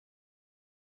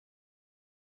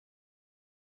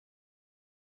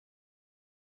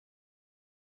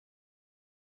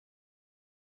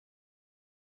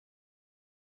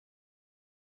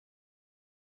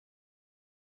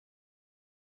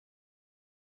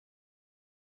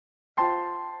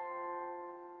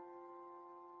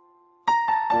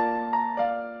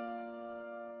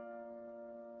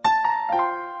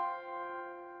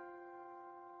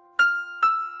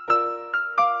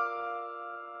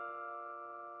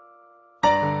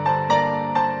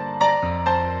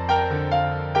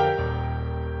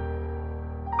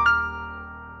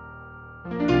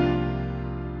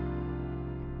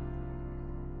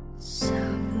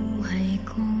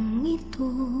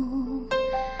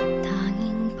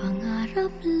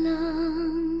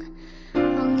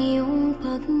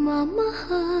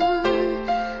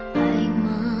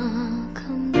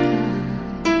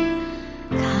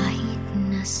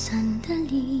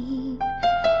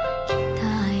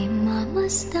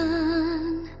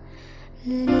pagmasdan,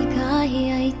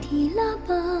 ligaya'y tila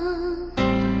bang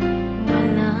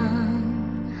walang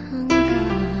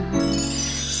hanggan.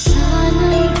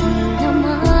 Sana'y di na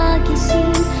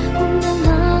magising kung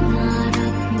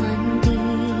nangangarap man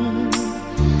din,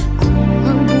 kung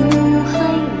ang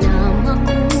buhay na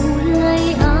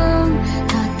makulay ang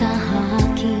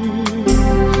tatahakin.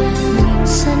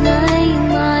 Minsan ay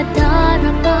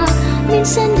madarapa,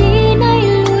 minsan din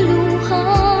ay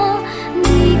luluha.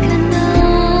 Di ka na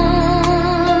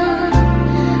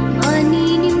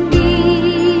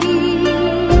maninindig,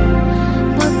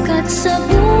 pagkat sa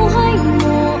buhay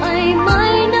mo ay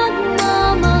may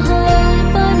nagmamahal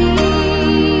pa rin.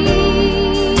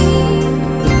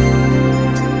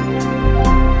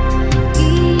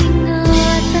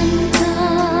 Ingatan ka,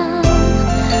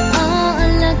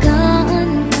 aalagaan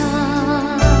ka,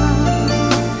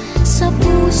 sa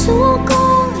puso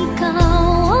kong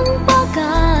ikaw ang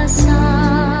pag-asa.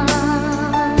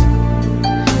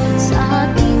 Sa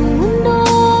ating mundo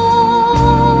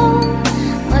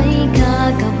may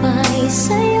gagabay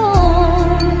sa'yo,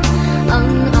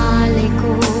 ang alay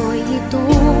ko'y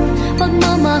itong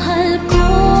pagmamahal ko.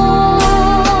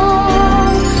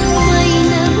 May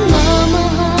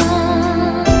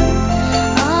nagmamahal,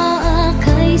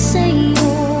 aakay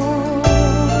sa'yo.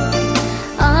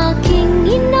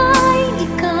 Aking inay,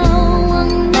 ikaw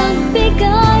ang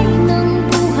nagbigay ng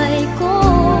buhay ko,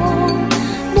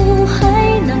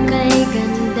 buhay na kay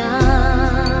ganda.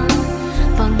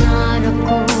 Pangarap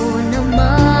ko na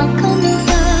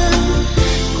makamtan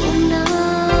ko na.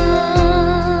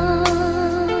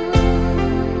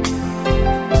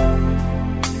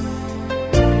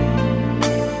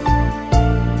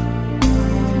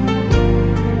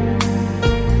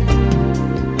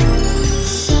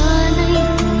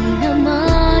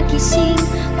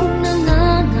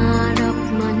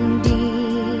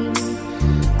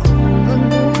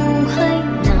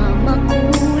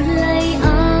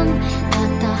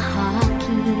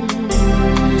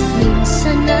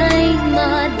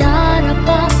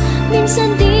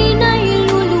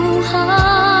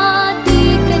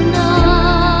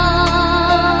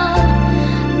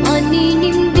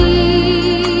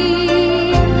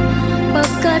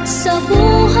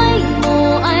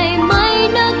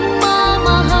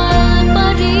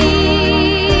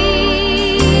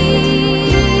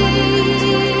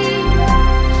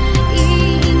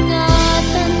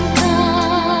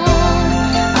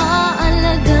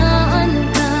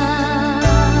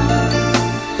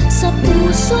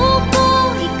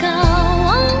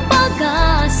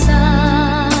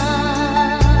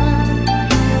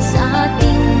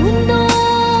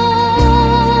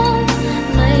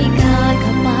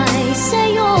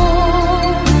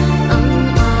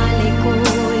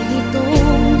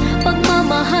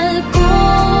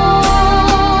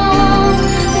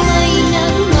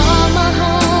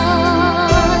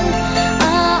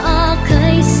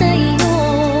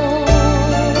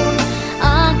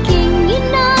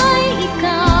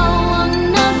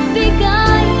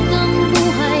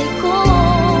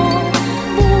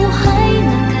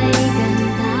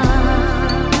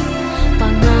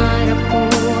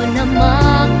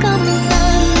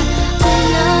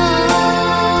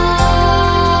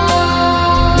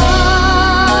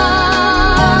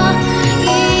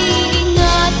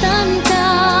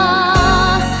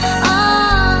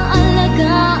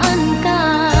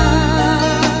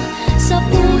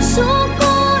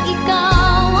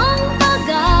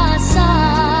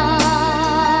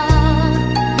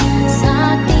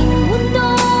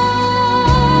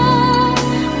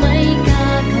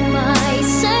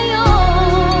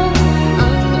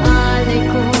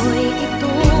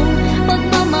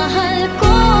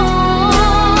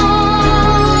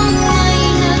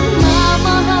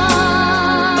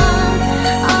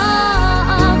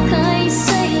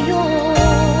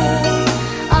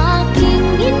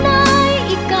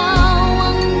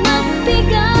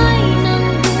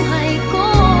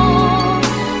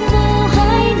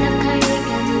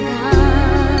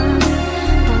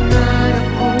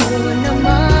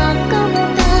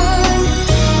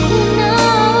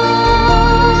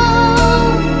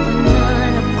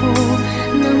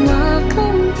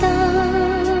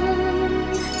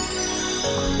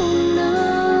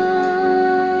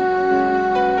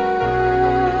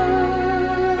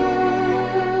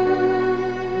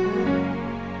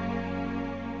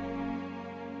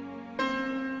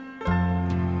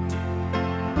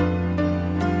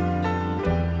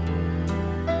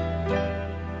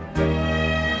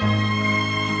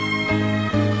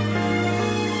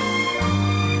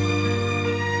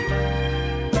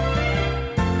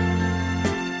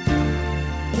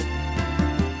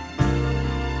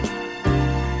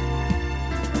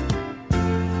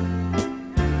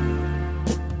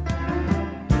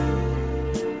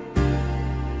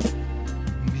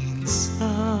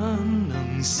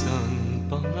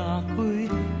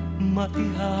 at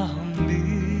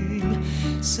ihahambing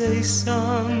sa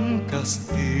isang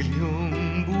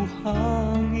kastilyong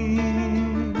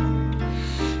buhangin.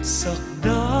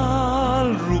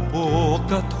 Sakdal,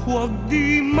 rupok at huwag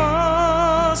di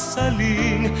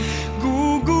masaling,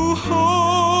 guguho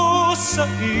sa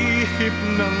ihip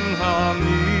ng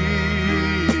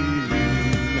hangin.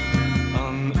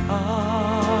 Ang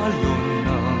alon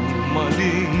ng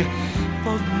maling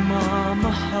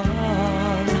pagmamahal,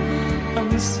 ang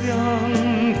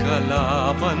siyang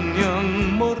kalaban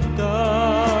niyang mortal.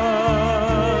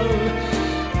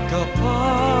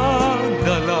 Kapag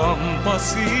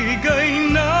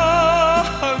dalampasigay na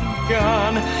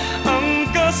hagkan, ang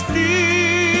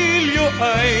kastilyo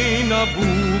ay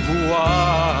nabubuwal.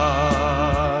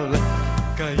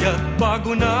 Kaya't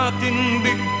bago natin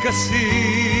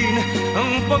bigkasin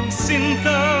ang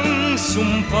pagsintang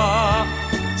sumpa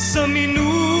sa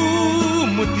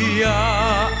minumutya,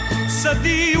 sa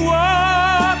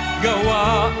diwa't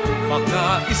gawa,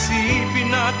 pagkaisipin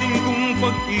natin kung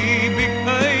pag-ibig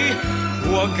ay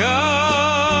wagas.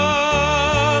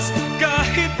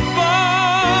 Kahit pa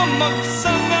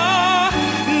magsama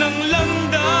ng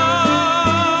landas,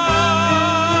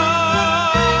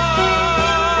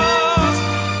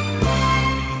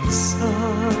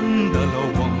 minsan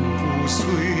dalawang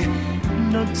puso'y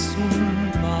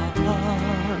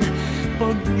nagsumpaan,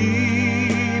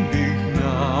 pag-ibig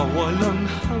na walang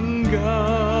hanggan.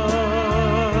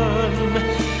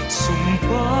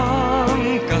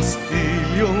 Sumpang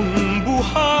kastilyong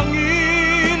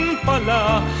buhangin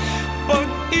pala,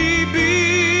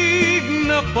 pag-ibig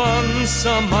na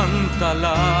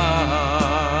pansamantala.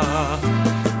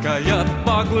 Kaya't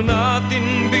bago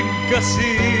natin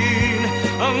bigkasin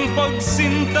ang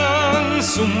pagsintang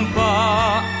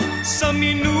sumpa sa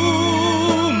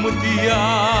minumutya,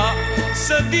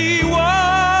 sa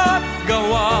diwa't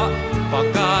gawa,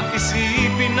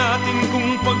 pagkaisipin natin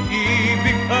kung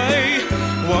pag-ibig ay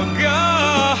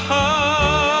wagas.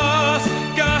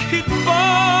 Kahit pa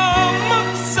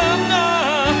magsama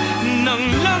ng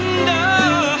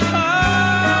landas,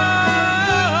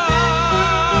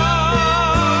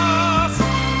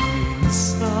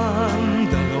 minsan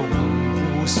dalawang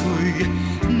puso'y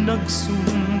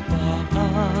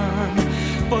nagsumpaan,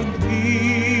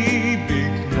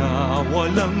 pag-ibig na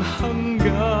walang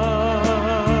hanggan.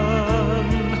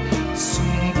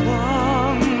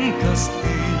 Sumpang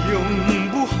kastilyong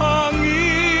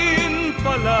buhangin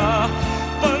pala,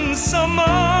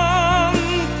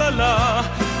 pansamantala,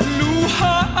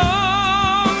 luha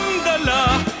ang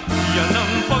dala. Yan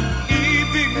ang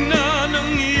pag-ibig na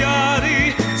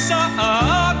nangyari sa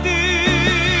atin.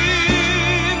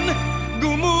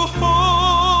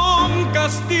 Gumuhong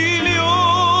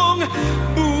kastilyong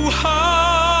buhangin.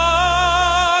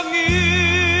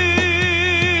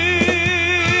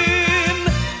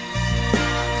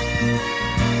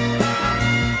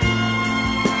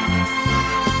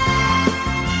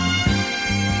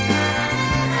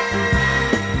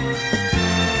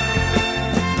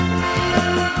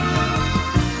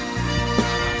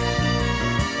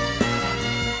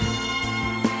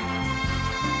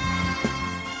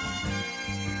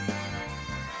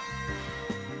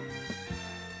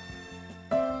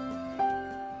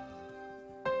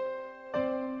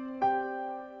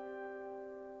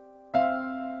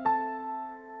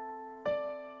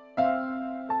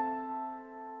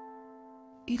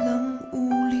 Ilang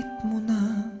ulit mo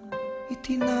na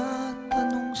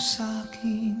itinatanong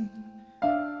sa'kin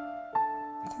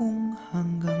kung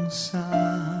hanggang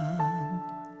saan,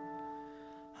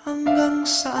 hanggang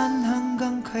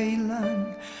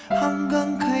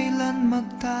kailan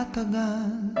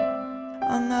magtatagal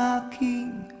ang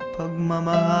aking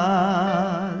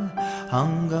pagmamahal,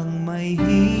 hanggang may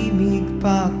himig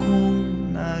pa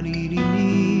akong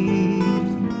naririnig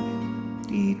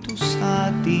dito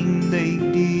sa ating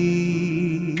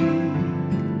daigdig,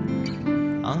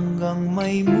 hanggang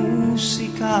may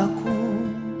musika akong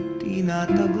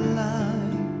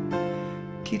tinataglay,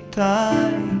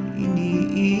 kita'y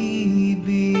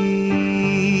iniibig.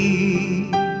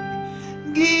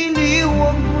 Giliw,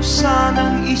 huwag mo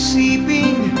sanang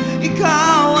isipin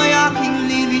ikaw ay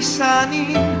aking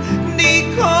lilisanin.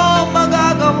 Di ko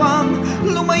magagawang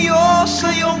lumayo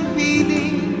sa iyong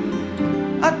piling,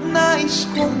 at nais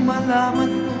kong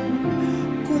malaman mo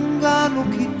kung gaano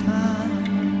kita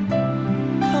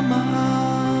kamahal.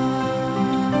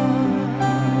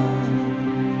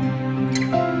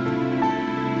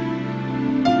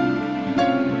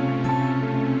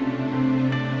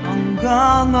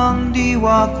 Hanggang ang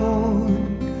diwa ko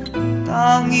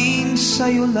tanging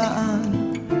sa'yo lang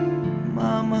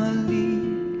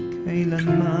mamahalin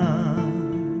kailanman,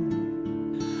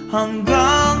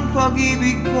 hanggang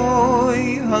pag-ibig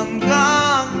ko'y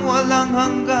hanggang walang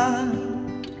hanggan.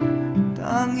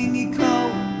 Tanging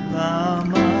ikaw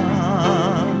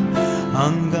lamang,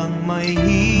 hanggang may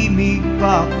himig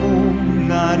pa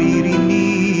kong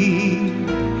naririnig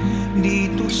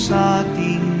dito sa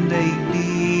ating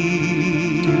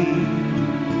daigdig.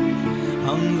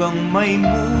 Hanggang may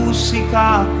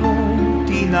musika kong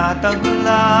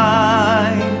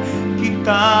tinataglay,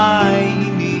 kita'y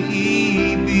iniibig.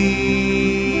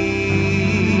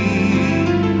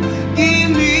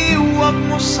 Giliw, wag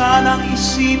mo sanang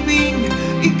isipin,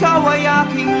 ikaw ay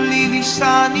aking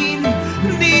lilisanin.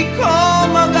 Di ko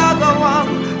magagawang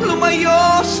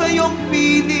lumayo sa iyong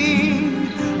piling,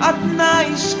 at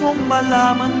nais kong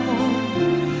malaman mo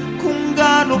kung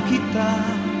gaano kita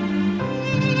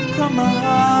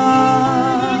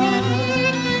kamahal.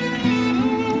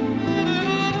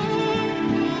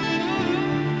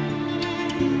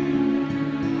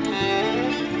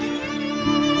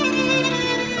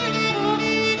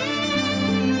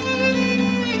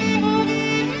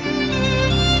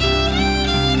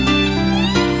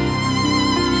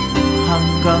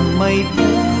 Hanggang may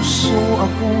puso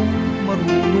akong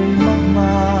marunong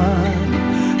magmahal,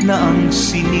 na ang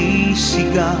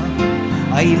sinisigaw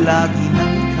ay lagi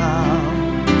ng ikaw.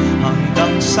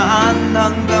 Hanggang saan,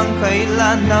 hanggang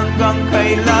kailan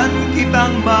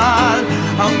kitang mahal,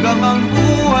 hanggang ang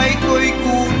buhay ko'y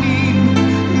kunin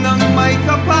ng may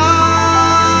kapal.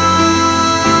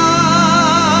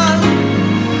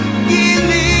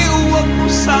 Giliw, wag mo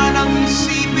sanang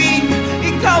isipin,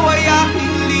 ikaw ay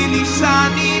aking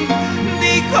lilisanin.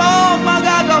 Di ko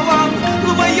magagawang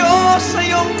lumayo sa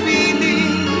iyong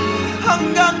piling,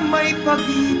 hanggang may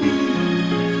pag-ibig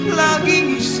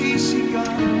laging isisigaw.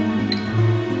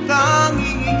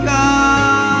 Tanging ikaw,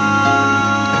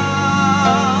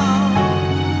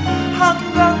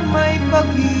 hanggang may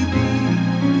pag-ibig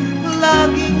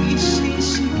laging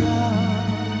isisigaw.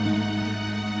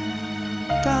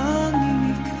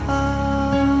 Tanging ikaw.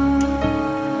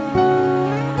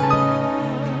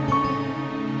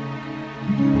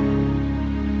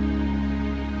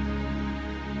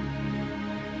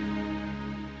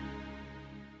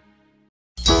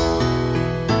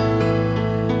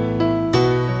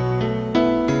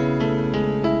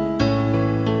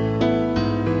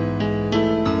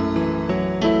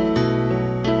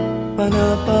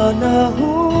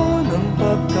 Panahon ng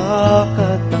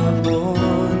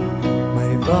pagkakataon,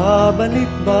 may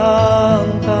babalik bang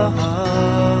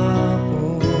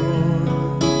kahapon?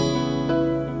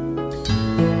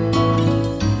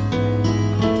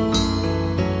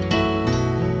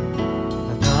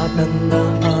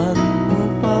 Natatandaan mo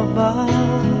pa ba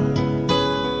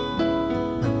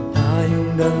nang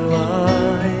tayong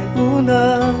dalawa'y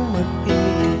unang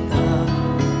magkita?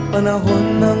 Panahon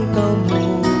ng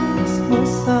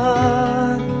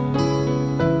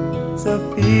sa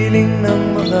piling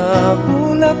ng mga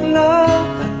bulaklak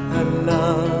at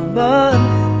halaman,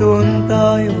 doon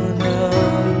tayo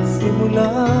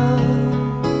nagsimula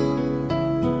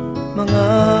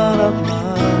mangarap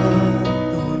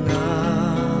magtulak.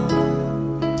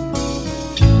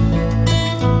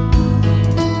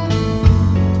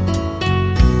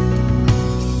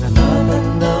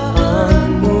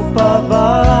 Natatandaan mo pa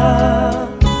ba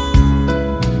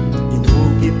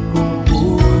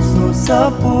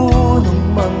sa punong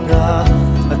mangga,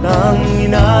 at ang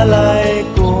inalay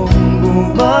kong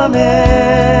gumamela,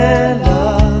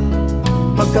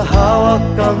 magkahawak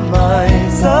kamay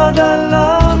sa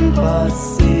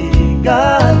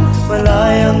dalampasigan,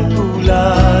 malayang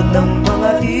tulad ng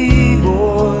mga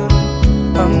ibon,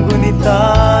 ang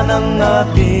gunita ng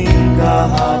ating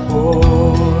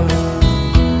kahapon.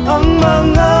 Ang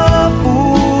mga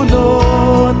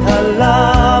puno't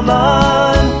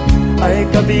halaman ay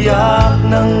kabiyak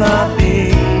ng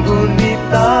ating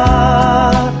gunita.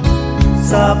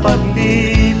 Sa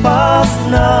paglipas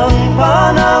ng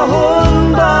panahon,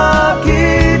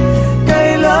 bakit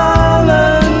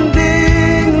kailangan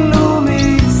ding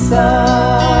lumisan?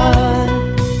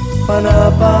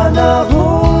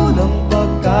 Panahon ng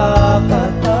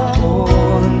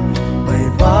pagkakataon, may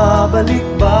babalik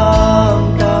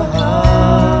bang kahapon?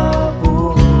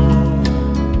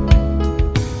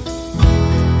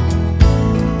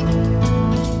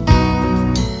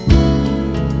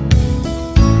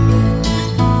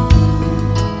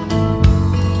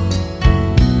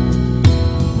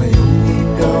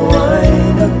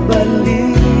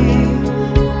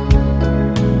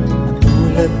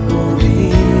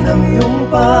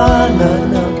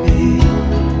 Pananabik,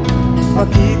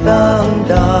 makita ang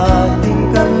dating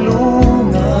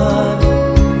kanlungan,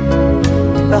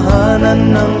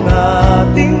 tahanan ng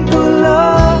ating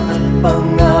tula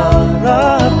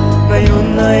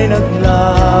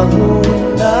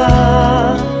dahon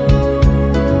na,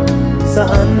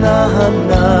 saan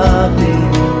nahanapin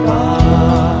pa?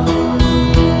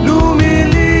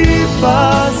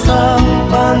 Lumilipas ang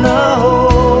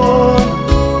panahon,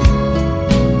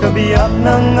 kabiyak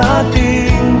ng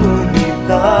ating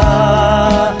gulita.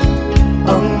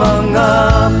 Ang mga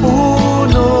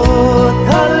puno't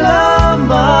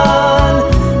halaman,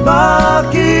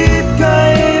 bakit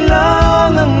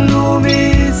kailangang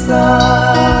lumisan?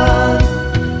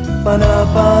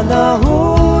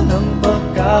 Panapanahon ng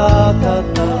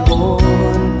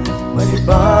pagkakataon, may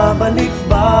babalik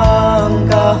ba ang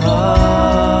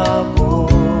kahapon?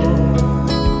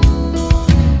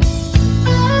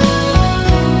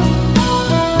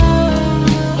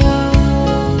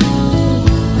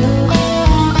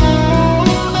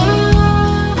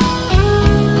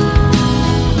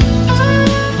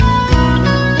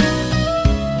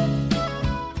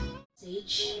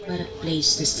 But a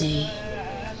place to stay.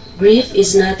 Grief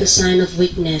is not a sign of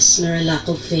weakness nor a lack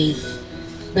of faith,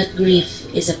 but grief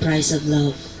is a price of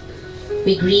love.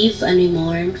 We grieve and we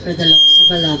mourn for the loss of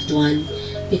a loved one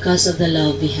because of the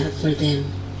love we have for them.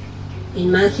 In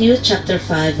Matthew chapter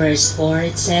 5 verse 4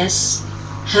 it says,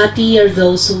 "Happy are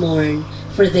those who mourn,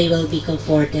 for they will be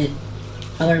comforted."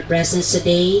 Our presence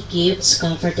today gives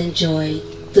comfort and joy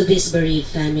to this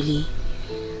bereaved family.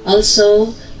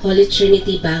 Also, Holy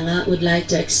Trinity Banga would like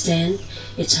to extend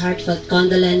its heartfelt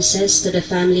condolences to the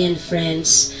family and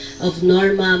friends of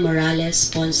Norma Morales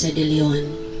Ponce de Leon.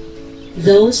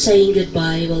 Though saying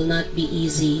goodbye will not be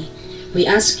easy, we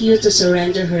ask you to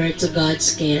surrender her to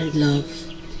God's care and love.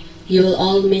 You will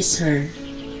all miss her.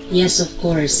 Yes, of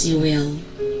course you will.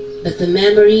 But the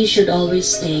memory should always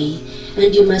stay,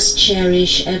 and you must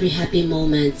cherish every happy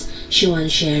moment she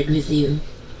once shared with you.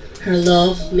 Her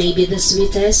love may be the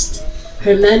sweetest,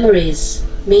 her memories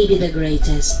may be the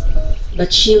greatest,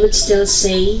 but she would still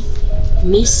say,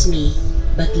 "Miss me,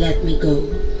 but let me go."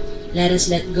 Let us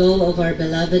let go of our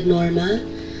beloved Norma,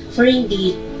 for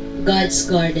indeed, God's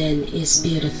garden is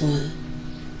beautiful.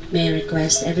 May I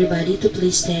request everybody to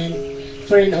please stand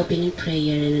for an opening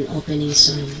prayer and an opening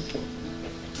song.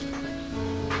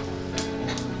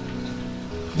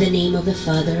 In the name of the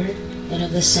Father, and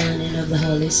of the Son, and of the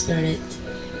Holy Spirit.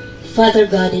 Father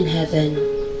God in heaven,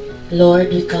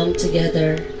 Lord, we come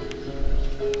together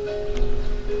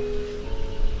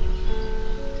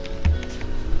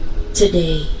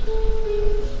today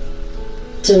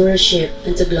to worship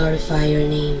and to glorify your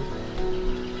name.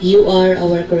 You are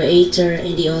our Creator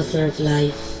and the author of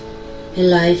life,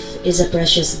 and life is a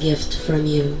precious gift from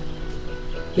you.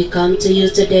 We come to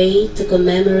you today to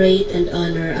commemorate and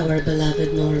honor our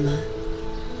beloved Norma.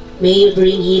 May you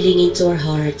bring healing into our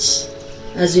hearts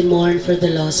as we mourn for the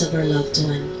loss of our loved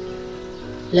one.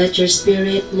 Let your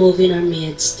Spirit move in our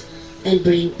midst and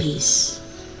bring peace.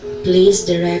 Please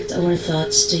direct our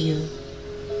thoughts to you.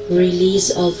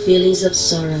 Release all feelings of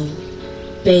sorrow,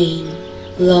 pain,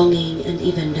 longing, and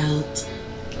even doubt.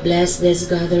 Bless this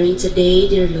gathering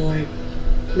today, dear Lord.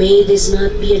 May this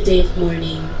not be a day of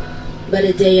mourning, but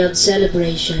a day of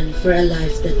celebration for a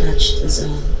life that touched us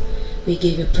all. We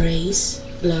give you praise,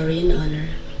 glory, and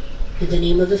honor. In the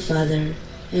name of the Father,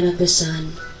 and of the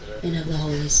Son, and of the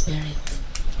Holy Spirit.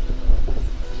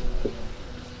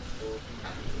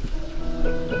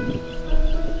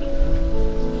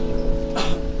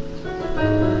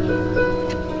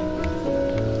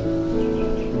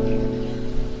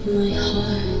 My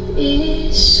heart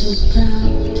is so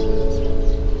proud,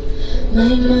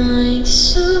 my mind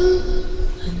so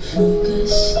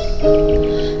unfocused.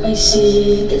 I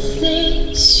see the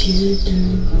things you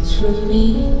do through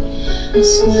me,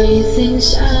 as great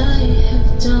things I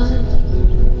have done.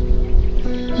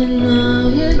 And now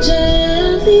you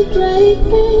gently break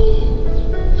me,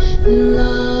 and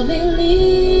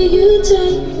lovingly you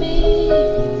take me,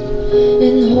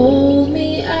 and hold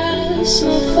me as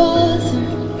my Father,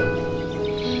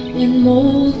 and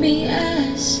mold me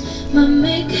as my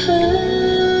Maker.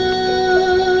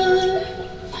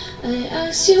 I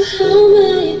ask you, how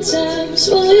many times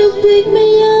will you pick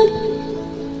me up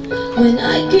when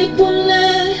I keep on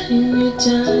letting you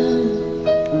down?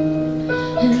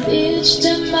 And each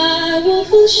time I will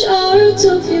fall short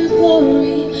of your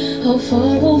glory, how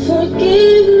far will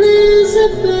forgiveness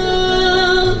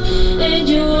abound? And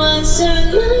you answer,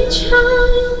 my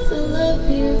child, I love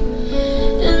you.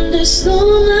 And as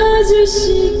long as you're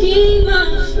seeking my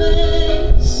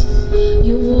face,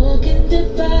 you walk in the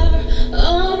power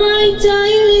of my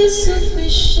daily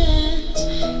sufficient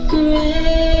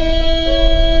grace.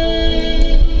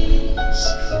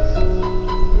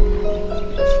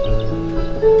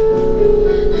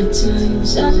 At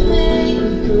times I may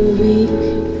grow weak,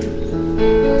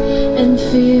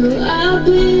 feel a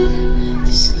bit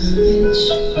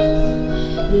discouraged,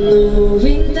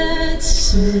 knowing that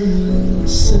someone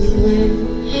somewhere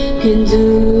can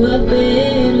do a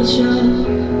better job.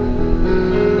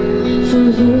 For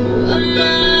who am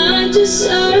I to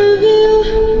serve you?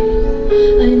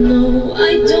 I know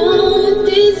I don't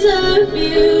deserve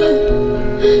you,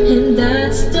 and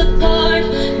that's the part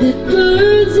that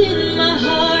burns in my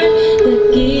heart,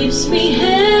 that keeps me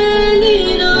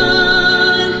hanging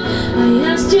on. I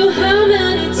asked you how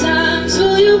many times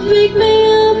will you pick me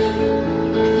up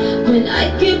when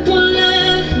I keep on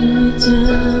letting you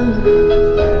down,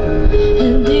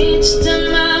 and each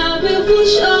time I will fall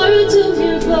short of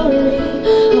your glory.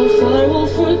 How far will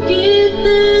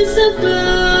forgiveness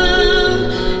abound?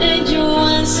 And you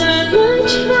answered, my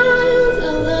child, I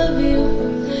love you.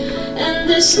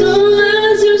 And as long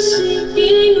as you're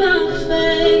seeking my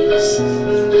face,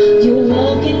 you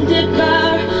walk in the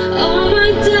power of my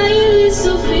daily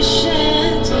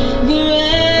sufficient grace.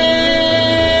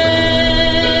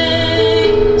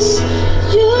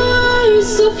 You're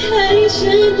so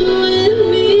patient with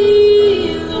me,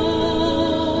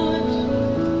 Lord.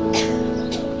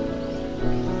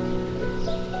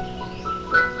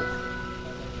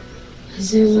 As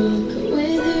I walk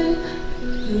with you,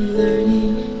 I'm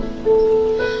learning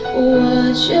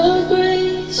what your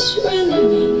grace really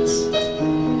means.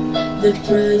 The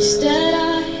price that I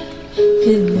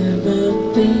could never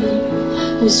pay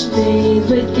was paid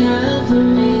with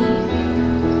Calvary.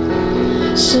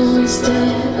 So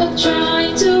instead of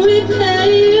trying to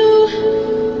repay you,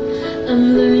 I'm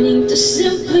learning to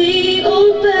simply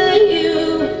obey you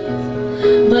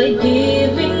by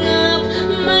giving up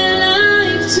my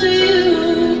life to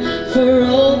you for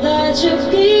all that you've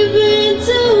given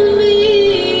to me.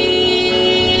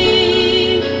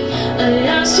 I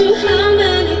asked you how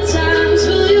many times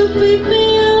will you pick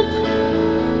me up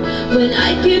when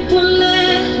I keep on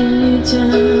letting you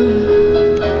down,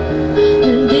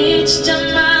 and each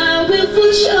time I will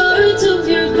fall short of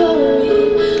your glory.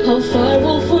 How far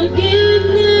will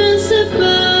forgiveness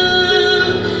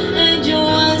abound? And you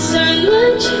answered, my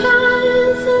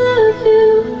child, I love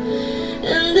you.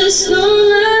 And as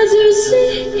long as you're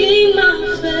seeking my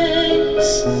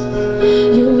face,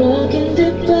 you walk in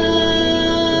the power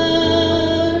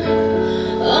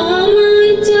of my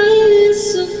daily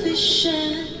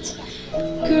sufficient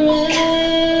grace.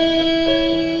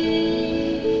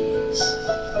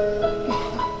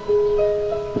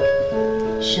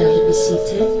 Shall we be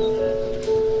seated?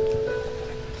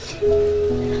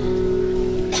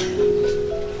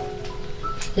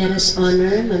 Let us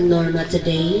honor Ma'am Norma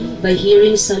today by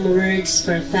hearing some words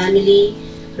for family,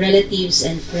 relatives,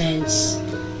 and friends.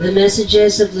 The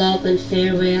messages of love and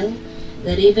farewell,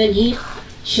 that even if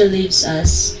she leaves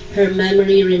us, her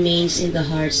memory remains in the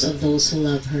hearts of those who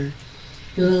love her.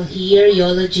 We will hear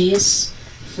eulogies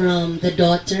from the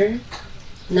daughter,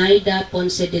 Naida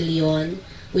Ponce de Leon,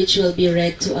 which will be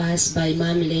read to us by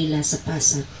Ma'am Leila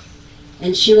Sapasa.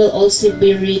 And she will also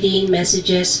be reading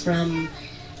messages from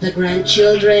the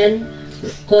grandchildren,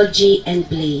 Koji and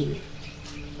Blaine.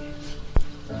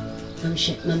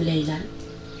 Ma'am Leila.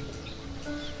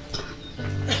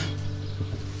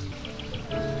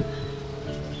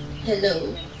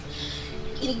 Hello.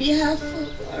 In behalf of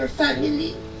our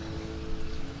family,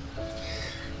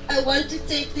 I want to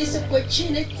take this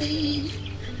opportunity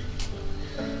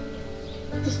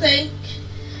to thank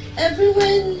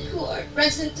everyone who are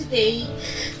present today,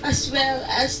 as well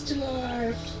as to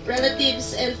our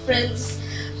relatives and friends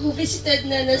who visited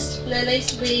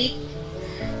Nanay's wake,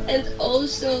 and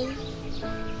also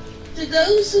to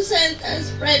those who sent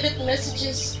us private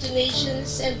messages,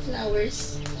 donations, and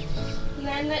flowers.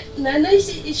 Nanay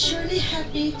is surely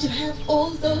happy to have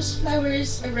all those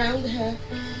flowers around her.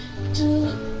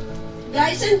 To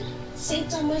guys in St.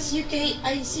 Thomas, UK,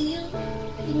 I see you.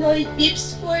 Pinoy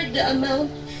Pips for the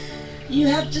amount you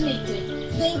have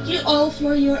donated. Thank you all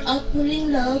for your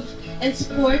outpouring love and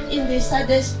support in the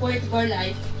saddest point of our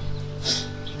life.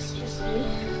 Excuse me.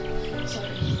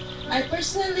 Sorry. I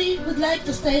personally would like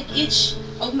to thank each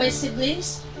of my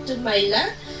siblings, to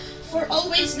Myla, for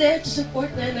always there to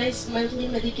support Nanay's monthly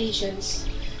medications.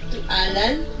 To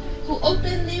Alan, who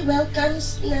openly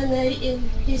welcomes Nanay in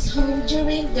his home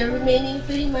during the remaining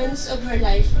 3 months of her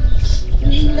life.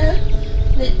 Leila,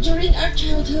 that during our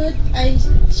childhood ay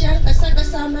siyang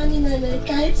kasama ni Nanay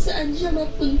kahit saan siya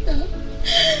mapunta.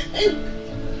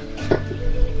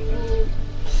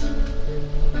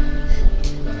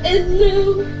 And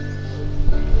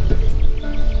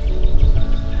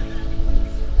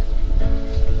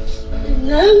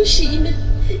now she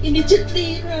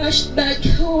immediately rushed back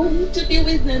home to be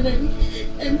with Nanay.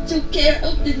 and took care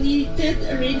of the needed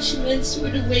arrangements for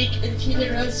the wake and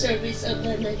funeral service of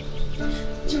Nanay.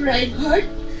 To Reinhardt,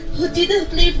 who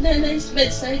didn't leave Nanay's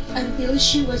bedside until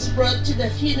she was brought to the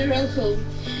funeral home,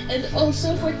 and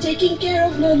also for taking care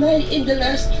of Nanay in the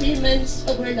last 3 months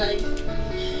of her life.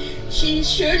 She is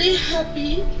surely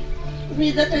happy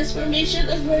with the transformation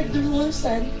of her dual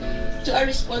son to a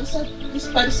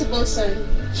responsible son.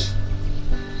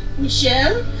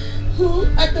 Michelle, who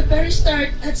at the very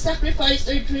start had sacrificed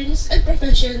her dreams and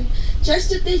profession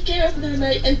just to take care of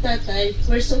Nanay and Tatay,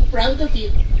 we're so proud of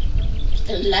you.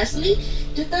 And lastly,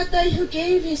 to Tatay, who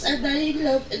gave his undying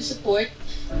love and support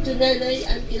to Nanay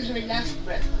until her last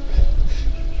breath.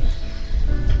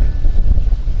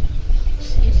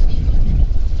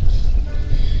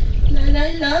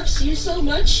 Nanay loves you so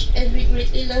much, and we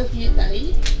greatly love you,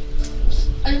 Tay.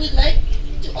 I would like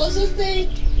to also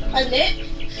thank Annette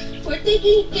for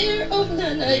taking care of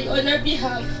Nanay on our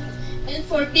behalf and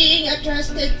for being a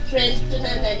trusted friend to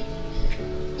Nanay.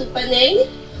 To Paneng,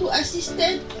 who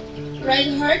assisted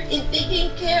Reinhardt in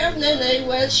taking care of Nanay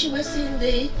while she was in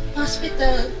the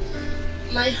hospital,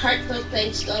 my heartfelt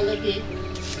thanks to all of you.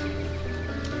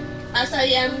 As I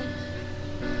am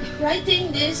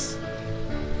writing this,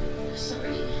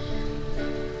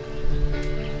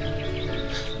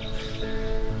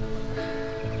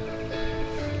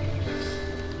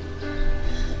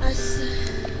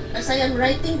 As I am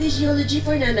writing this eulogy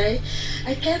for Nanay,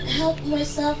 I can't help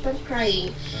myself from crying,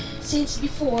 since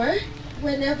before,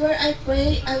 whenever I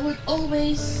pray, I would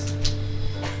always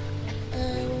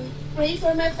pray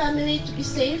for my family to be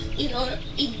safe in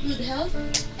good health,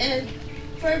 and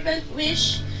fervent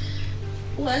wish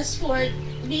was for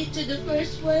me to the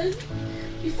first one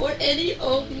before any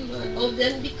of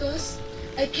them, because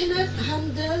I cannot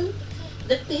handle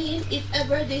the pain if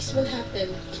ever this will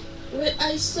happen. When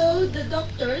I saw the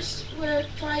doctors were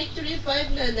trying to revive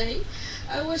Nanay,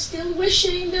 I was still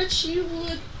wishing that she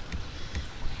would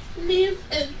live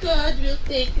and God will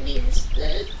take me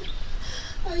instead.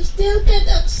 I still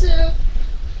can't accept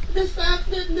the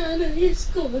fact that Nanay is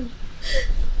gone.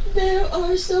 There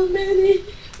are so many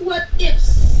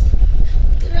what-ifs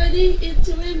running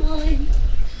into my mind.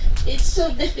 It's so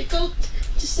difficult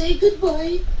to say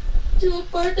goodbye to a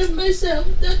part of myself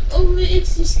that only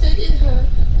existed in her.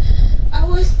 I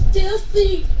was still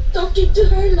talking to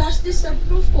her last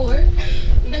December 4.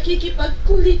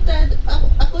 Nakikipagkulitan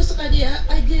ako sa kanya.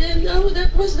 I didn't know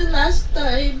that was the last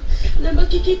time na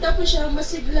makikita ko siya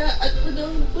masigla at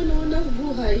punong-puno ng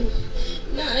buhay.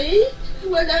 Nay,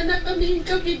 wala na kaming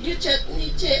ka-video chat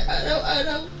ni Che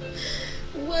araw-araw.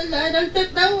 Wala nang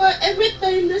tatawa every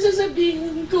time na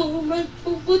sasabihin ko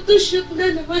magpuputoshoot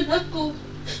na naman ako.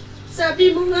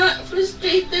 Sabi mo nga,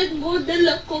 frustrated model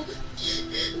ako.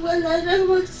 Wala na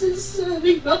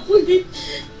magsasabing makulit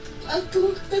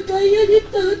ako kagaya ni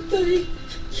Tatay.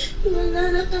 Wala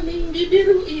na kaming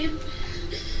bibiruin.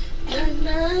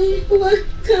 Nanay, huwag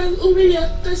kang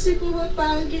umiyak kasi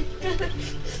pumapangit ka.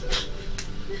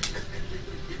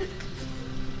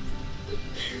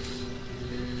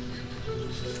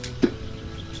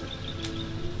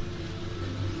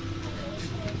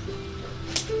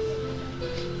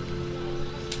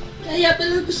 Kaya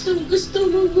pala gusto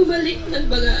mong bumalik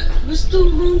ng baga. Gusto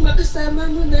mong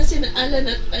makasama mo na sina Alan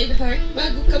at Reinhardt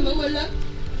bago ka mawala.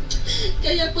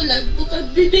 Kaya pala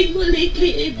bukang bibig mo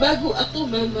lately bago ako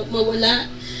mawala.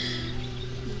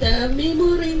 Dami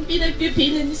mo rin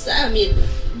pinagpipilan sa amin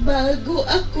bago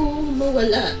ako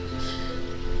mawala.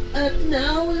 At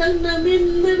now lang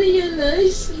namin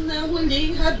na-realize na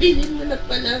huling habilin mo na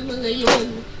pala mga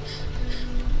yon.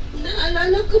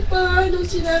 Naalala ko pa nung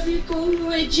sinabi ko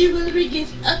may jewelry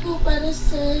gift ako para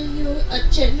sa iyo at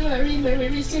January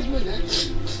may-receive mo na.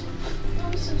 I'm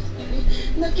so sorry.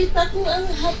 Nakita ko ang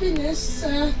happiness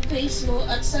sa face mo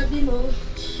at sabi mo,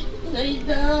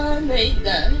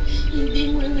 Naida, hindi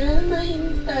mo na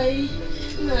mahintay.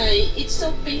 Nay, it's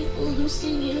so painful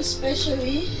losing you,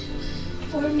 especially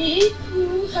for me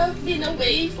who have been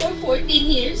away for 14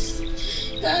 years.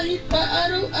 Kahit pa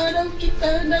araw-araw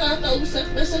kita nakakausap,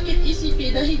 masakit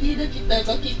isipin na hindi na kita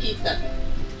makikita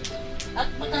at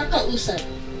makakausap.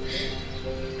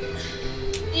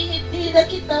 Hindi na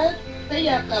kita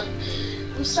nayakap.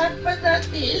 Usap pa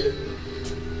natin.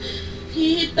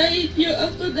 Hihintayin niyo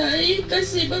ako dahil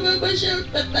kasi mamamasyal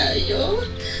pa tayo.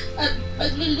 At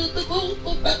pagluluto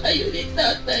ko pa kayo ni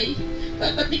Tatay.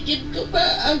 Papatikim ko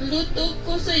pa ang luto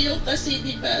ko sa iyo kasi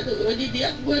di ba noon hindi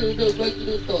ako marunong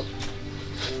magluto.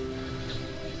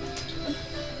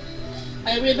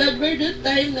 I remember the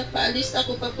time na paalis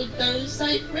ako papuntang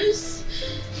Cyprus.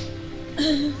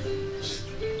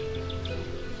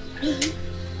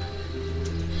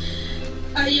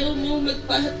 ayaw mo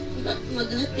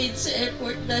maghatid sa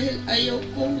airport dahil ayaw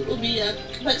kong umiyak.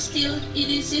 But still,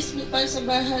 inisis mo pa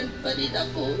samahan pa rin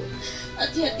ako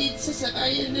at hatid sa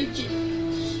sakayan ng jeep.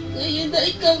 Ngayon na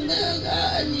ikaw na ang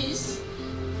aalis,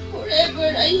 forever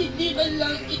ay hindi man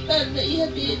lang kita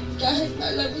naihatid kahit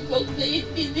alam kong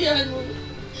naiintindihan mo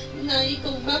na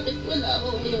ikaw bakit wala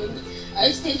ako ngayon. I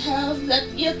still have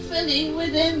that guilt feeling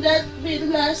within that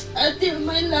will last until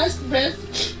my last breath.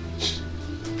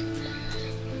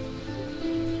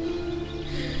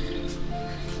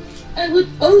 I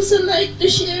would also like to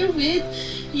share with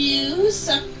you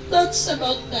some thoughts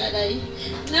about Nanay.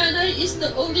 Nanay is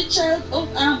the only child of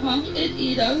Amang and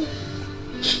Irang.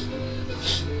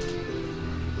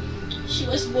 She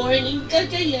was born in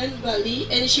Cagayan Valley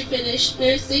and she finished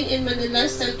nursing in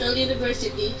Manila Central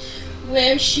University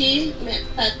where she met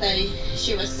Tatay.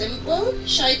 She was simple,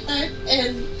 shy type,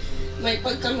 and may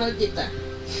pagkamaldita.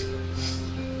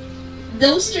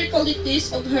 Those three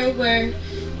qualities of her were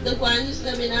the ones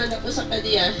na minana ko sa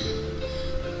kanya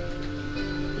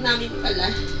namin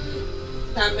pala.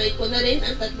 Tamay ko na rin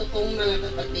ang tatlo kong mga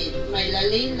kapatid, Myla,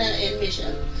 Leila, and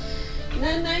Michelle.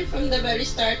 Nanay from the very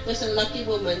start was a lucky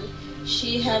woman.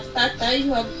 She had Tatay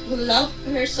who loved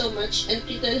her so much and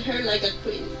treated her like a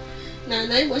queen.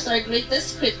 Nanay was our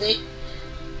greatest critic,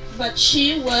 but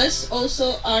she was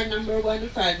also our #1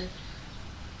 fan.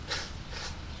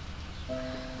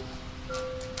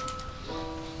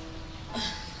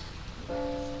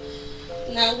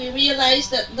 Now we realize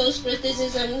that those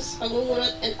criticisms,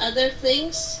 pangungurot, and other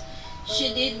things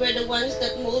she did were the ones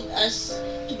that mold us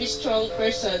to be strong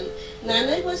person.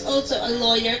 Nanay was also a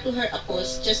lawyer to her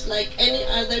apos. Just like any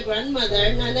other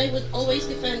grandmother, Nanay would always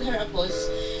defend her apos.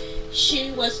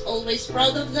 She was always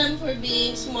proud of them for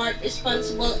being smart,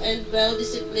 responsible, and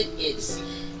well-disciplined kids.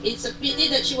 It's a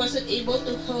pity that she wasn't able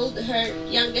to hold her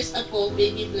youngest apo,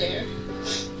 baby Blair.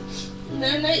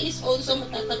 Nanay is also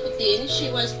matataputin. She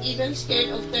was even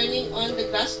scared of turning on the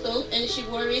gas stove and she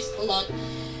worries a lot.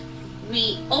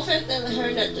 We often tell her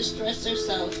not to stress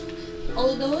herself.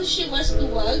 Although she was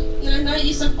tuwag, Nanay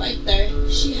is a fighter.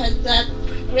 She had that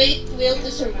great will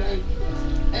to survive.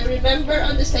 I remember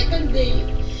on the second day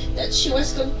that she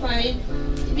was confined,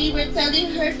 we were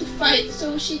telling her to fight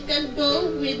so she can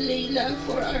go with Leila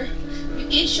for our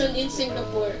vacation in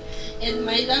Singapore. And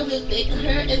Myla will take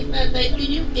her and Tatay to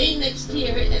UK next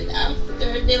year, and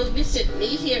after they'll visit me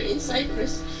here in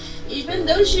Cyprus. Even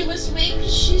though she was weak,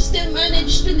 she still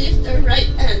managed to lift her right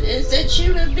hand and said she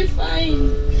will be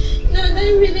fine.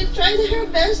 Nanay really tried her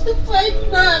best to fight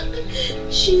back.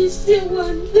 She still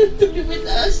wanted to be with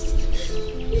us.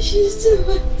 She still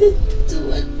wanted to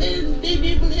attend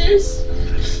baby Blair's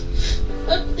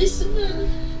baptismal.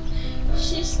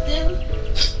 She still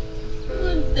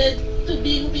wanted to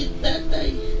be with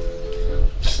Tatay.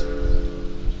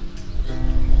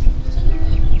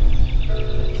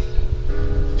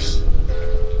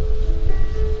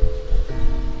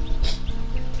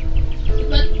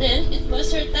 But then it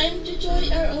was her time to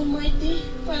join our Almighty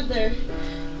Father.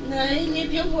 Nay,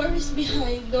 leave your worries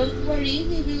behind. Don't worry,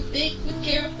 we will take good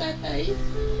care of Tatay.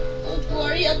 Don't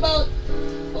worry about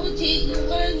OJ,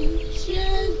 Iwan,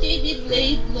 Sian, JD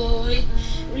Blade, Lloyd,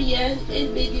 Rian,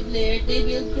 and baby Blair. They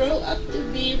will grow up to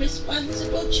be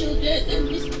responsible children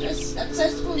and be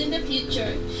successful in the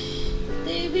future.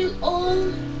 They will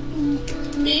all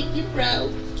make you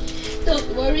proud. Don't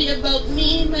worry about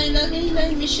me, Myla,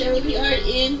 Leila, and Michelle. We are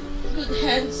in good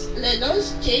hands.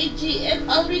 Lenos, JG, and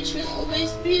Ulrich will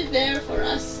always be there for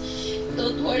us.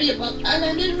 Don't worry about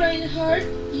Alan and Reinhardt.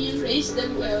 You raised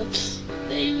them well.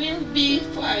 They will be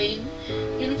fine.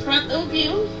 In front of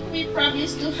you, we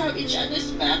promise to have each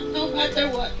other's back no matter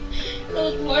what.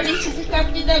 Don't worry,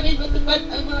 sisikapin namin matupad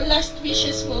ang mga last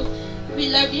wishes mo.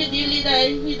 We love you dearly,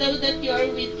 Nay. We know that you are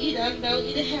with Inang now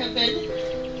in heaven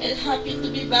and happy to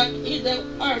be back in the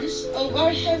arms of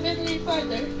our Heavenly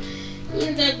Father.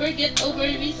 We'll never get over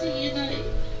missing you, Nay.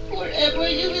 Forever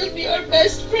you will be our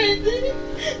best friend,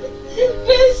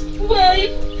 best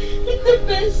wife, and the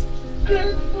best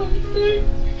grandmother.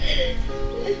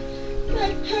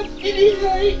 I'm happily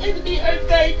high and we are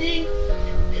guiding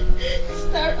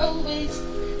star always.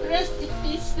 Rest in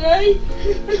peace, Nay.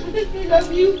 We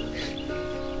love you.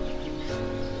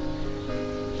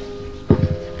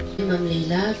 Ma'am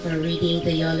Leila for reading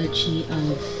the eulogy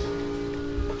of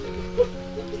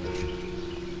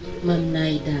Ma'am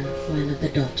Naida, one of the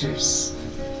daughters.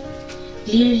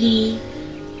 Clearly,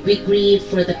 we grieve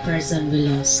for the person we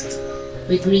lost.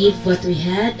 We grieve what we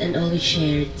had and all we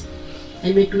shared.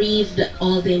 And we grieve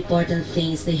all the important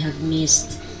things they have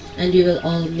missed and we will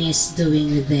all miss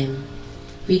doing with them.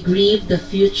 We grieve the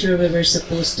future we were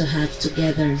supposed to have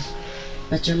together.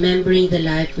 but remembering the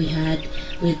life we had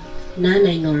with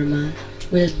Nanay Norma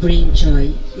will bring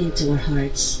joy into our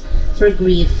hearts, for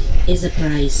grief is a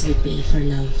price we pay for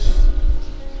love.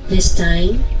 This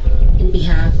time, in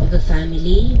behalf of the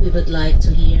family, we would like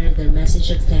to hear their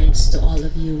message of thanks to all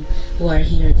of you who are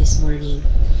here this morning.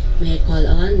 May I call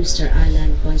on Mr.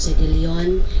 Alan Ponce de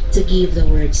Leon to give the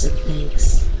words of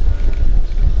thanks.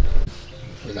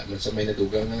 Wala man sa may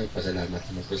nadugaw na ipasalamat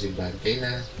naman ko simbahan kay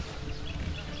na.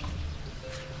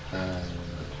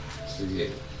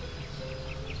 Sige.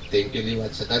 Thank you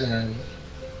liwat sa tanan.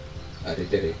 Ari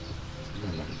dire.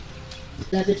 Mama.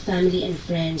 Beloved family and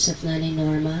friends of Nanay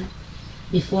Norma,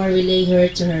 before we lay her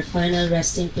to her final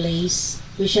resting place,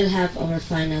 we shall have our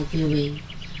final viewing.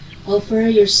 Offer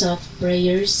your soft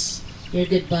prayers, your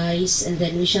goodbyes, and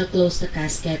then we shall close the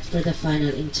casket for the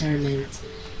final interment.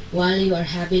 While you are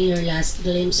having your last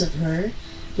glimpse of her,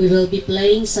 we will be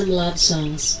playing some love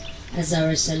songs as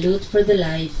our salute for the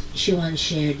life she once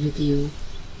shared with you.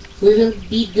 We will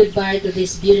bid goodbye to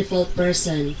this beautiful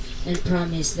person and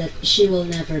promise that she will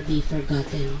never be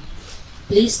forgotten.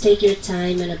 Please take your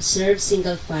time and observe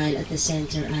single file at the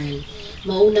center aisle.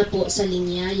 Mauna po sa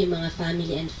linya yung mga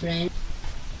family and friends.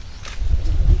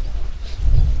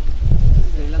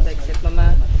 Lang tayo exit,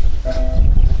 mama.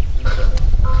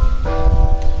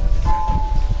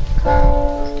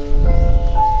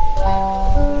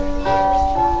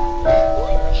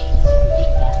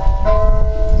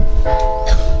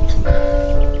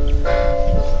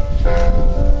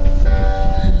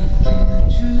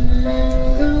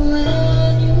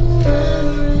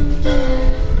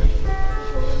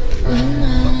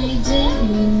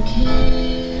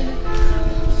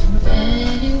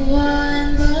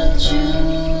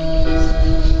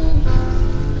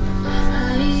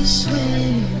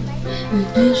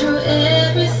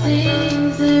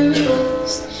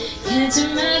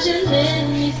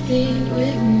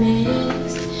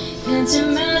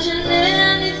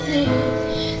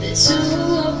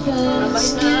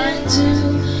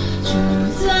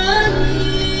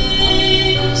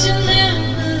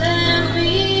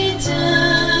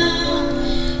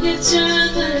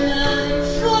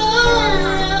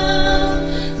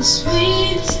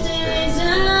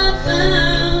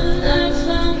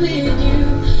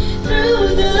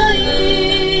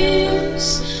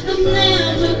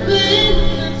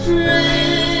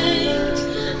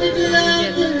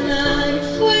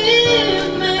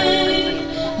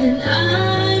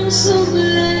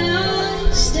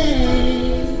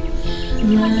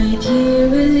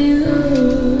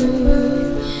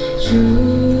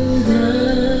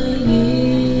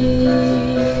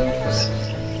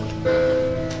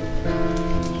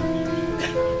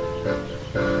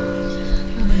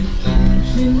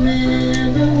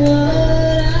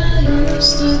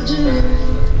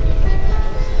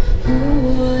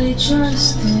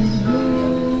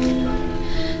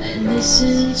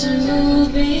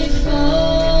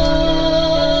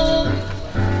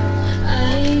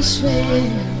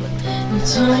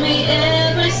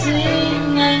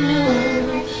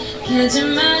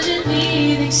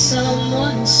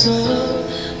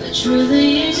 Through the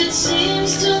years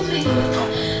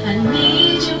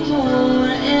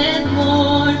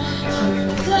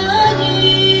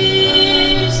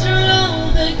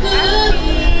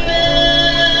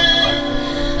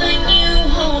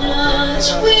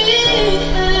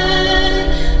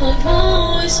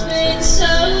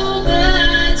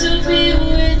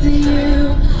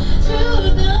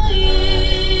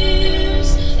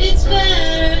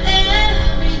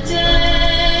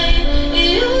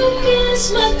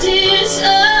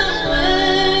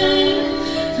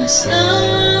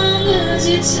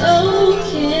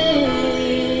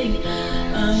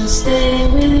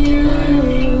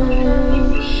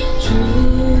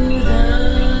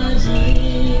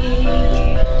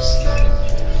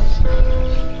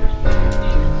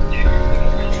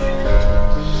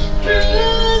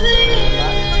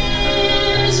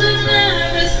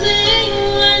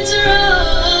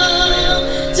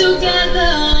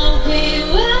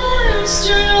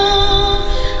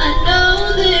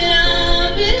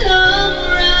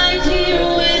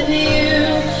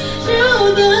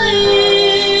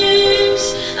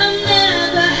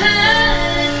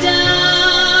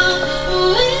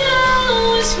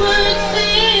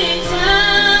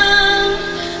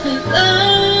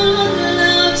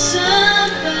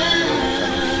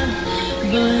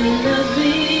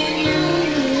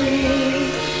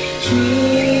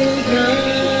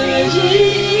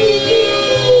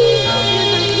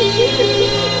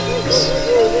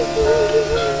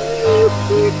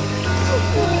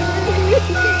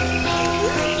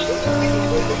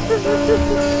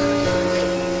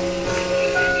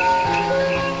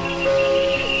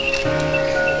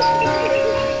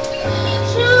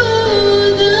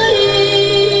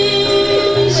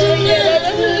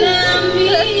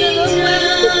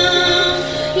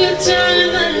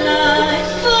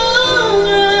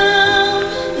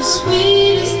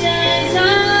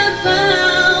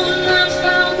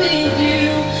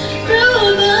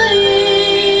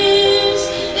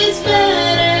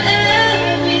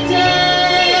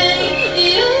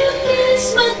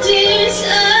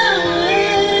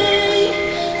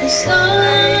as long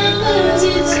as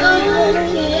it's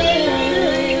okay.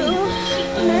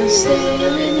 I'll stay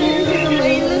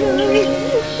with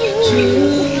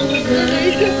you.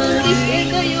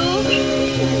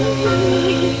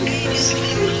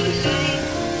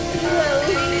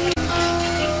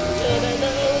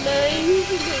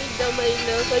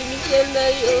 Kay Michelle na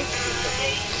yun.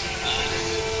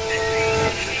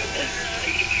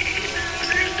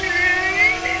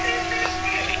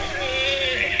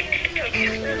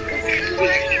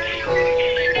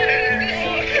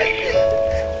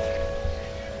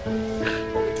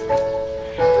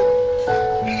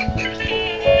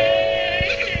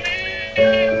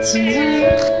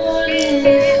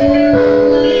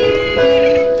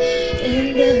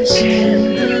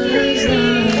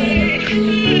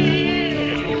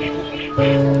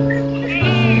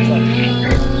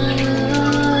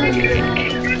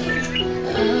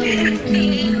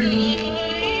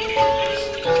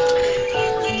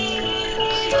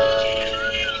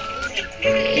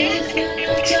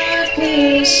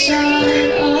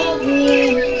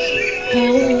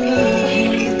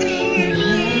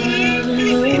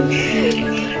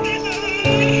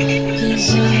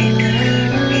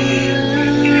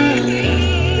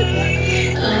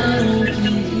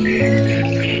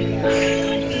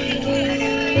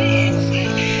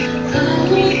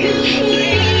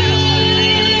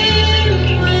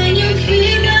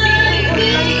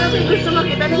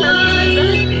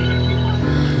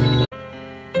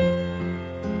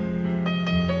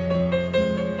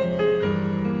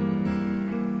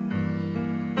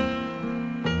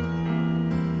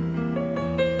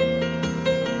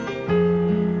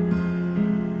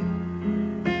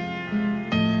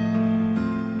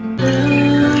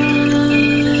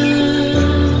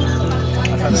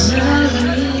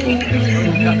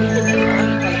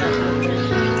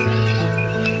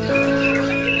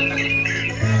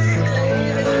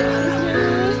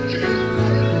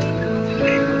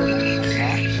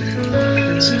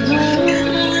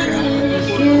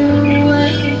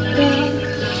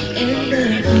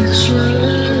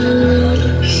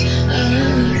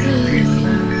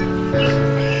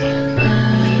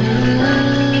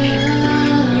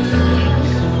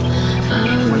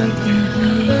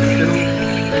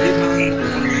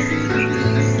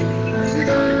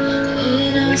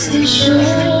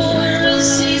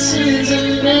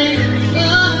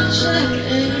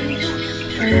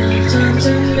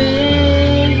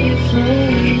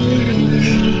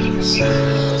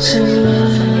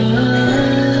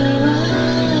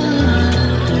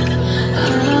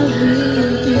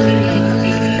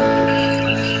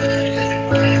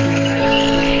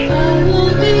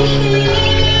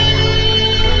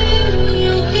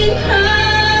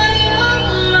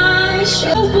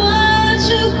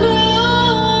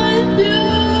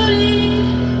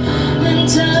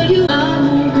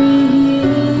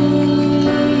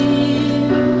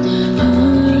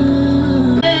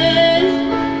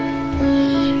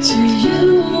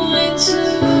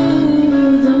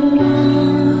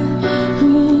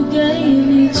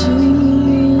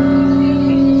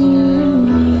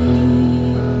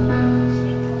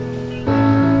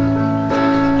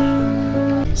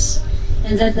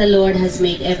 That the Lord has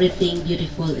made everything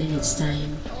beautiful in its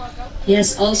time. He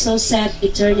has also set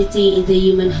eternity in the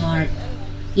human heart,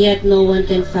 yet no one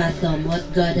can fathom what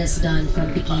God has done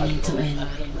from beginning to end.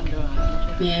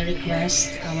 May I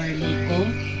request our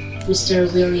Leko, Mr.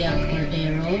 William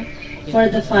Cordero, for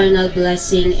the final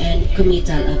blessing and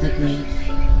committal of the grave.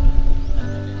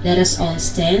 Let us all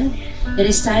stand. It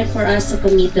is time for us to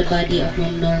commit the body of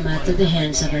Mom Norma to the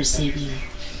hands of our Savior.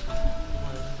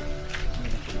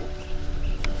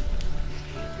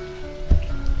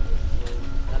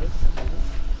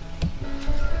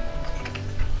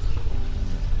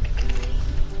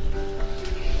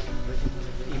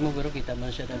 Kita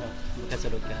man siya na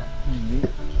magkasulod ka? Hindi.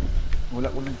 Wala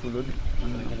ko nang sulod.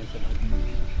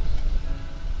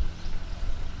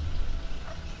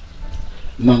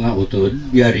 Mga utod,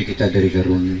 biyari kita dari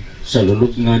karon sa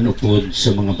lulubngan upod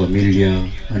sa mga pamilya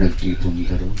na nagtipon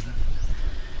karon.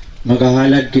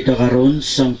 Magahalad kita karon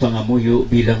sang pangamuyo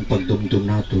bilang pagdumdum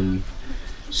naton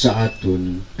sa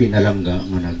aton pinalangga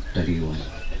nga nagtaliwan.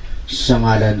 Sa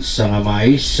ngalan sa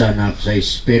Amay, sa Anak, sa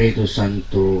Espiritu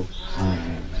Santo.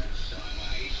 Amen.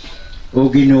 O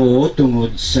Ginoo,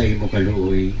 tungod sa imo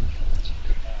kaluoy,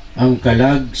 ang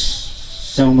kalag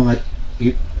sang mga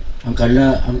ang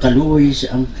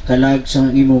kalag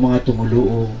sang imo mga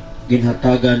tumuluo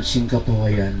ginhatagan sing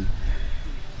kapawayan.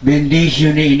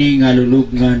 Bendisyon ni ini nga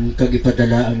lulubngan kag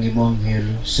ipadala ang imo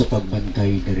anghel sa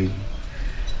pagbantay diri.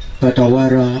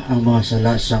 Patawara ang mga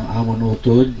sala sang amon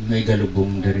utod nga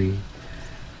igalubong diri.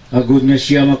 Agud nga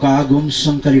siya makaagom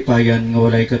sang kalipayan nga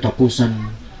walay katapusan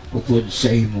upod sa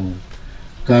imo,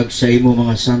 kag sa imo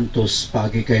mga santos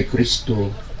paagi kay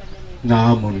Kristo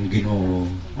nga amon Ginoo.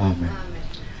 Amen.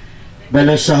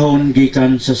 Balasahon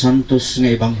gikan sa santos nga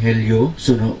ebanghelyo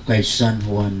suno kay San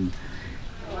Juan.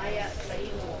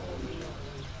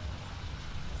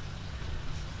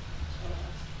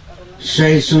 Sa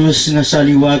Jesus nga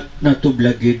saliwat na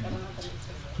tublagid,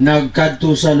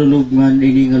 nagkadto sa lulubngan,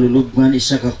 ini nga lulubngan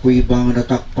isa ka kuiba nga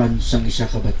natakpan sang isa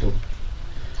ka bato.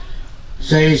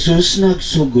 Sa Jesus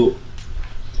nagsugo,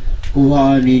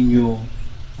 kuhaan ninyo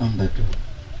ang bato.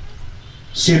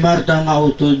 Si Marta nga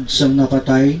utod sang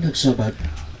napatay nagsabat,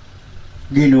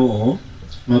 Ginoo,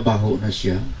 mabaho na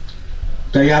siya.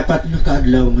 Tayapat na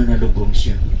kaadlaw nga nalubong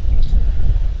siya.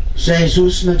 Sa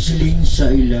Jesus nagsiling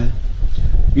sa ila,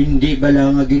 hindi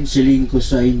bala nga ginsiling ko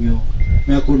sa inyo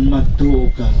nga kung magtuo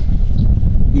ka,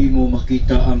 imo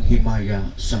makita ang himaya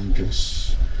sang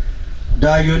Diyos.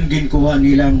 Dayon ginkuha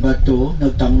nilang bato,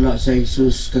 nagtangla sa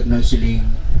Jesus kag nagsiling,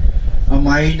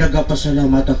 Amay,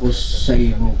 nagapasalamat ako sa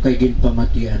imo kay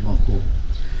ginpamatian mo ako.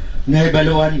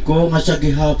 Naibaluan ko nga sa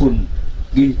gihapon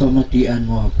ginpamatian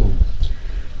mo ako.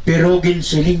 Pero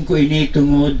ginsiling ko ini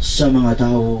tungod sa mga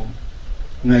tao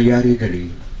nga yari dali.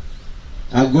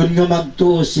 Agon nga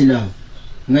magtuo sila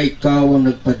nga ikaw ang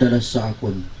nagpadala sa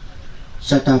akon.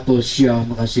 Sa tapos siya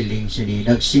makasiling sini,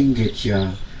 nagsinggit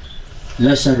siya,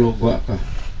 Lazaro, gwa ka.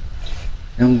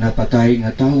 Nang napatay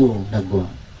nga tao, nagwa.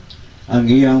 Ang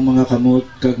iyang mga kamot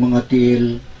kag mga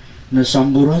tiil na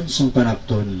samburan sang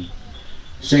panapton.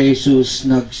 Sa Jesus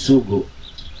nagsugo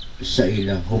sa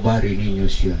ila, hubari ninyo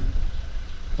siya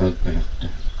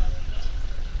pagpalakta.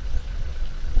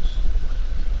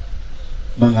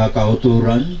 Mga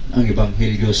kauturan, ang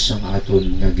ebanghelyo sang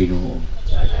aton nga Ginoo.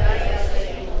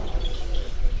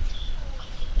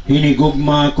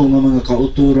 Hinigugma ko nga mga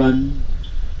kauturan,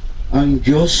 ang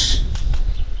Dios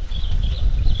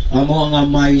amo ang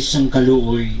amay sang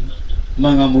kaluoy,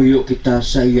 mga muyo kita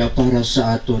sa iya para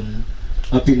sa aton,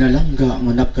 a pinalangga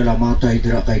nga nagkalamatay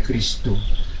dira kay Kristo,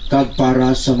 kag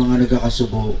para sa mga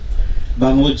nagakasubo,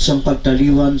 bangod sang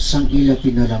pagtaliwan sang ila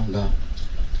pinalangga,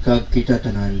 kag kita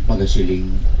tanan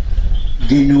magasiling,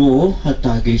 Ginoo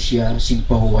hatagi siya sing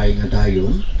pahuway nga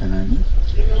dayon, tanan,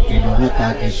 Ginoo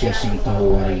hatagi siya sing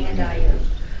pahuway nga dayon.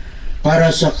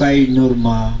 Para sa kay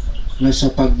Norma nga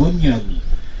sa pagbunyag,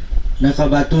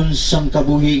 nakabaton sang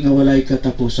kabuhi nga walay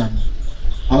katapusan,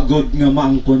 agod nga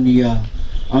maangkon niya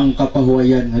ang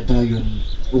kapahuwayan nga dayon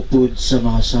upod sa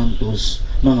mga santos,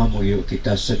 mga muyo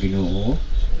kita sa Ginoo,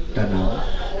 tanaw.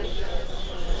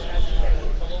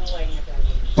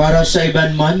 Para sa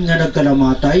iban man nga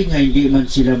nagkalamatay, nga hindi man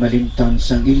sila malimtan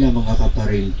sang ila mga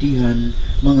kaparentihan,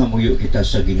 mga muyo kita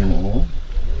sa Ginoo.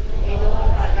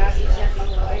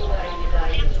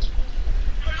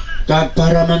 Kag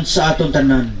para man sa aton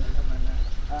tanan,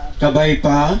 kabay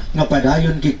pa nga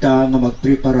padayon kita nga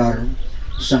magpreparar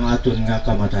sang aton nga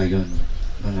kamatayon,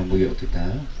 mga muyo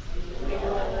kita.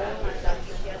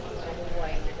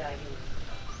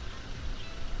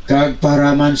 Kag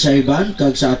para man sa iban,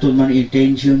 kag sa aton man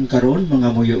intention karon, mga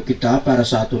muyo kita para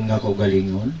sa aton nga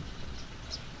kaugalingon.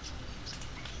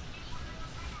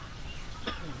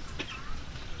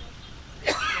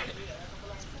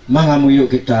 Mga muyo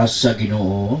kita sa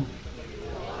Ginoo.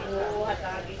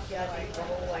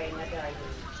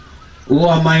 O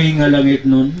amay nga langit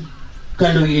nun,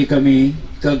 kaluy kami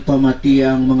kag pamati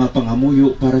ang mga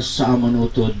pangamuyo para sa amon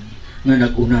utod nga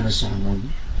naguna na sa amon.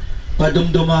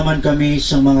 Padumdumaman kami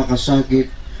sa mga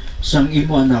kasakit sang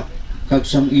imo anak kag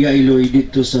sang iya iloy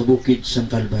dito sa bukid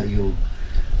sang Kalbaryo,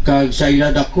 kag sa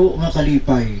ila dako nga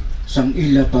kalipay sang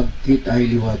ila pagkit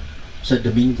ay liwat sa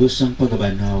Domingo sang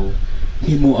pagabanaw,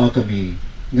 himoa kami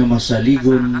nga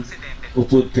masaligon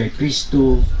upod kay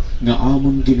Kristo nga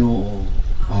amon Ginoo.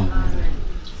 Amen.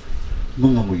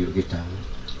 Mga muyo kita.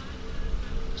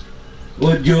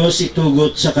 O Diyos,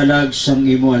 itugot sa kalag sang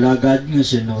imo alagad nga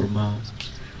si Norma,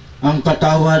 ang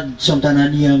patawad sang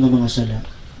tanan niya nga mga sala.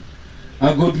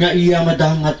 Agod nga iya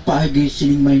madangat paagi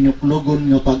sining may nuklogon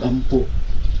nga pagampo,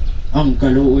 ang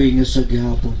kaluoy nga sa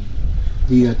gihapon,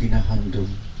 iya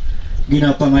ginahandom.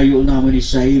 Ginapangayo naman ni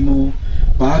sa imo,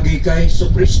 paagi kay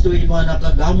so Kristo imo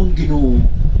nakagamon Ginoo,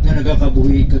 nga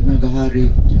nagakabuhi kag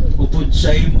nagahari, upod sa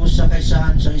imo sa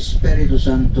kaysahan sang Espiritu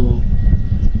Santo,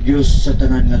 Dios sa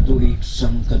tanan nga tuig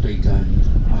sang katuigan.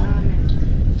 Amen.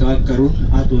 Kag karon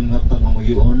aton nga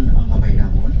pangamuyon ang amay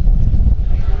namon.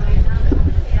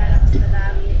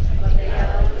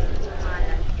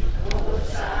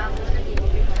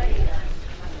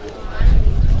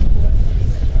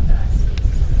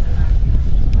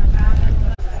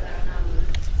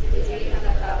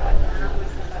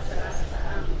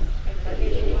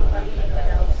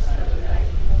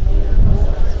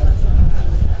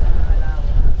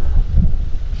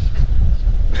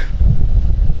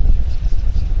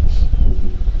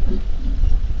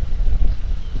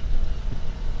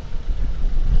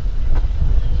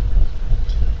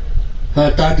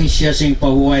 Hatagi siya sing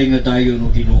pahuway nga dayon o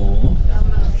Ginoo.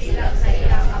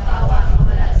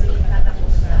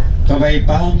 Kabay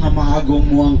pa nga maagong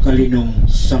mo ang kalinong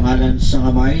sa ngalan sa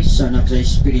Amay, sa Anak, sa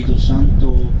Espiritu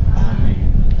Santo.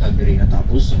 Amen. Tagdiri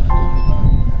natapos ang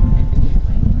atong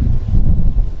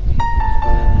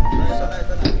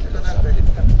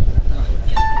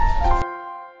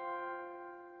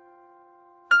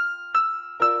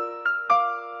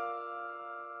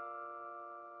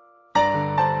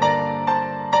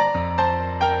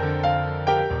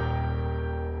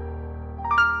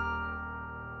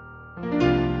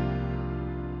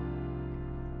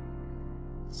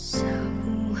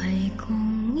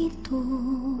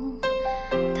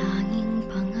tanging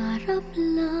pangarap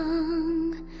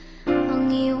lang ang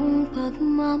iyong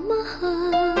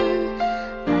pagmamahal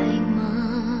ay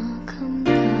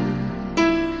makamdam.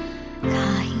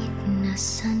 Kahit na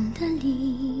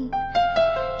sandali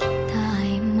kita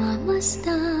ay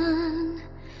mamasdan,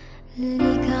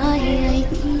 ligaya ay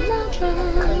tila ba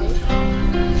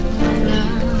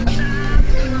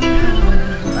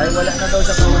Ay, wala na daw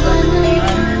sa kawalan.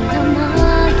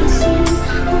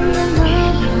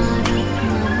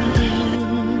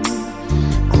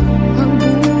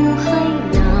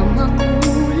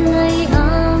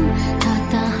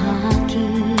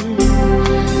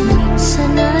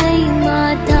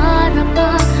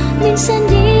 Minsan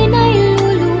di na'y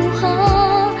luluha,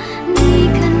 di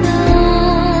ka na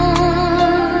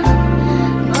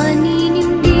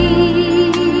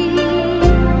maninindig,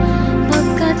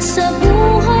 pagkat sa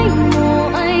buhay mo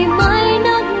ay may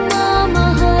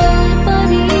nagmamahal pa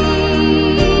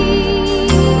rin.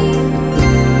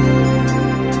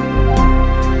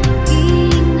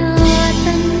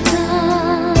 Ingatan ka,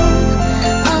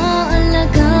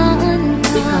 aalagaan ka.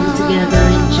 We come together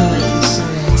in joy and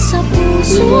sorrow. Sa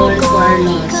puso We mourn for our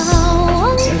loss, ikaw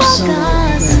ang our sorrow,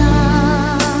 pag-asa.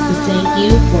 We thank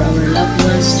you for our loved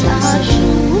ones'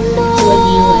 transition.